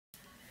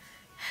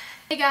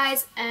Hey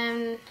guys,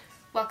 and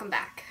welcome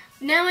back.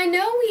 Now I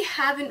know we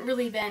haven't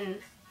really been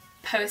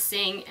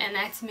posting, and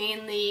that's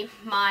mainly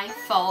my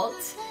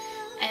fault,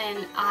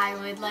 and I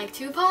would like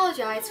to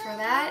apologize for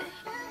that.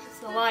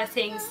 There's a lot of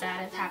things that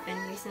have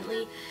happened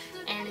recently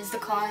and is the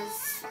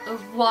cause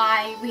of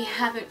why we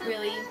haven't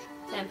really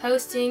been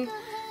posting.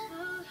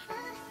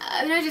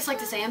 And I'd just like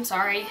to say I'm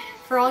sorry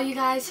for all you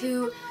guys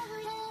who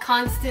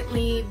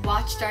constantly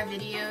watched our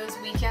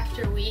videos week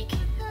after week,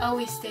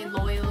 always stayed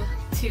loyal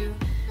to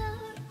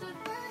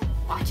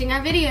watching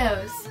our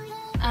videos.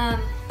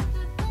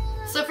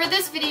 So for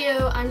this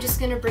video, I'm just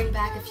gonna bring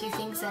back a few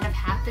things that have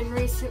happened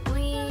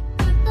recently.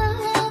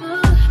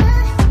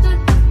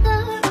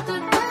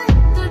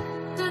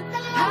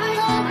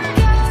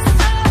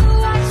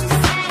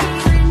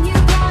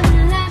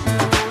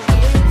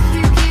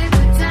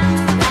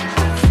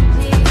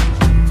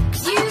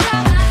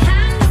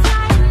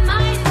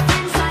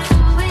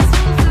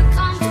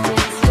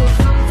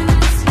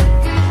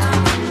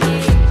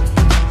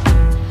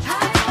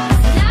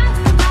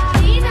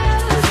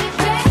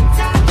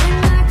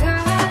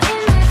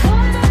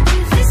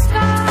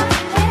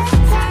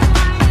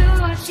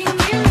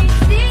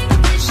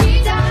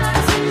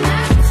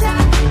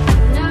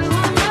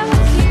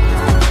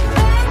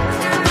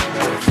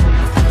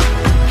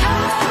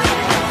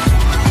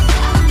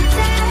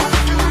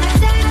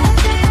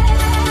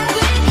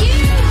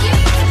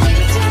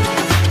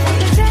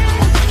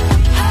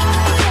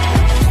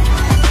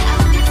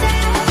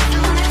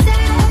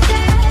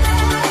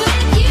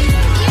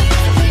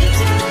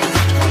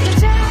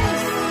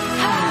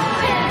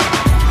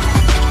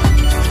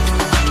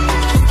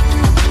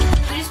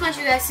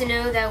 To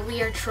know that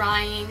we are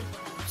trying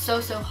so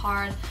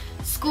hard.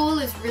 School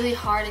is really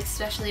hard,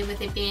 especially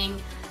with it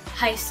being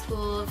high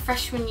school.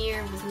 Freshman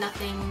year was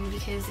nothing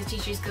because the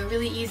teachers go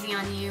really easy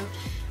on you.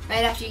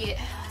 Right after you get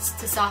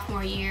to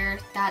sophomore year,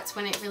 that's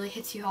when it really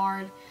hits you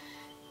hard,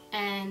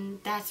 and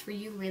that's where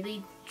you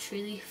really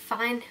truly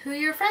find who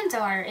your friends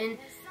are and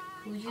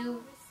who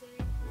you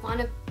want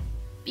to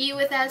be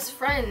with as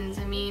friends.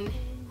 I mean,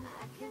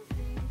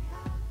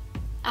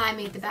 I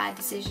made the bad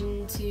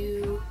decision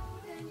to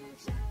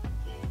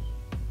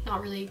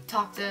not really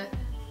talk to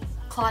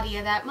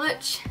Claudia that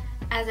much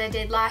as I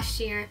did last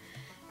year,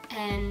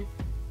 and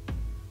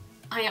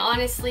I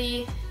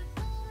honestly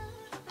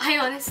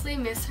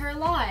miss her a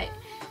lot.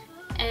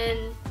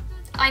 And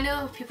I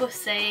know people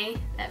say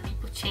that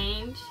people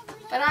change,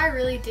 but I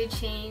really did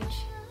change,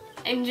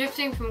 and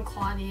drifting from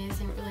Claudia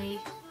isn't really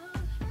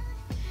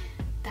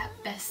that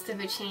best of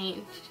a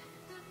change.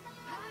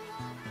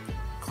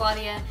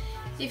 Claudia,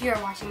 if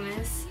you're watching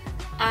this,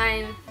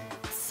 I'm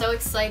so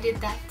excited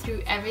that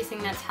through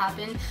everything that's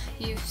happened,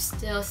 you've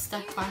still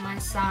stuck by my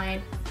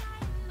side.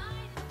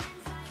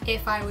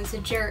 If I was a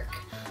jerk,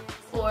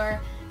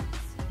 or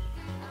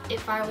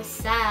if I was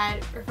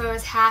sad, or if I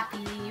was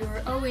happy, you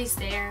were always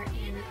there,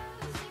 and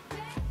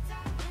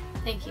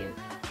thank you.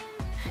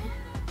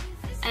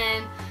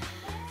 And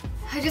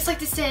I'd just like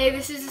to say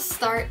this is the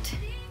start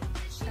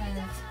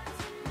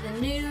of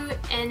the new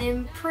and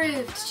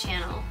improved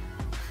channel,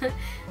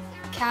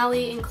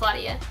 Callie and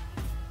Claudia.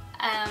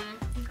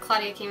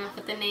 Claudia came up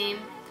with the name,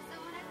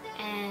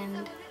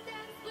 and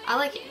I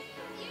like it.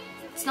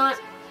 It's not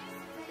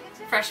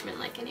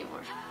freshman-like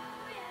anymore.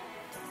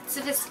 It's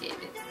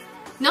sophisticated.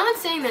 Not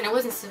saying that it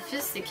wasn't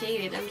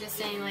sophisticated, I'm just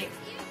saying, like,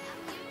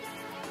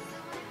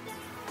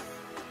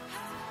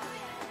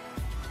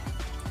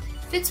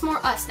 fits more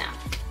us now.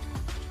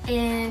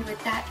 And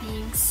with that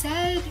being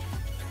said,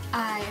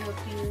 I hope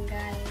you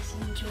guys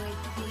enjoyed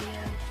the video.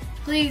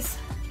 Please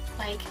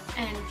like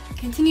and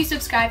continue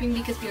subscribing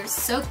because we are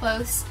so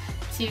close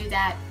to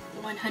that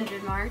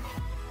 100 mark.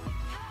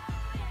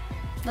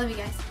 Love you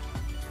guys.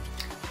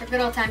 For good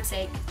old time's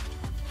sake.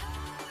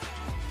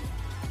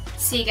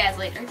 See you guys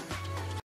later.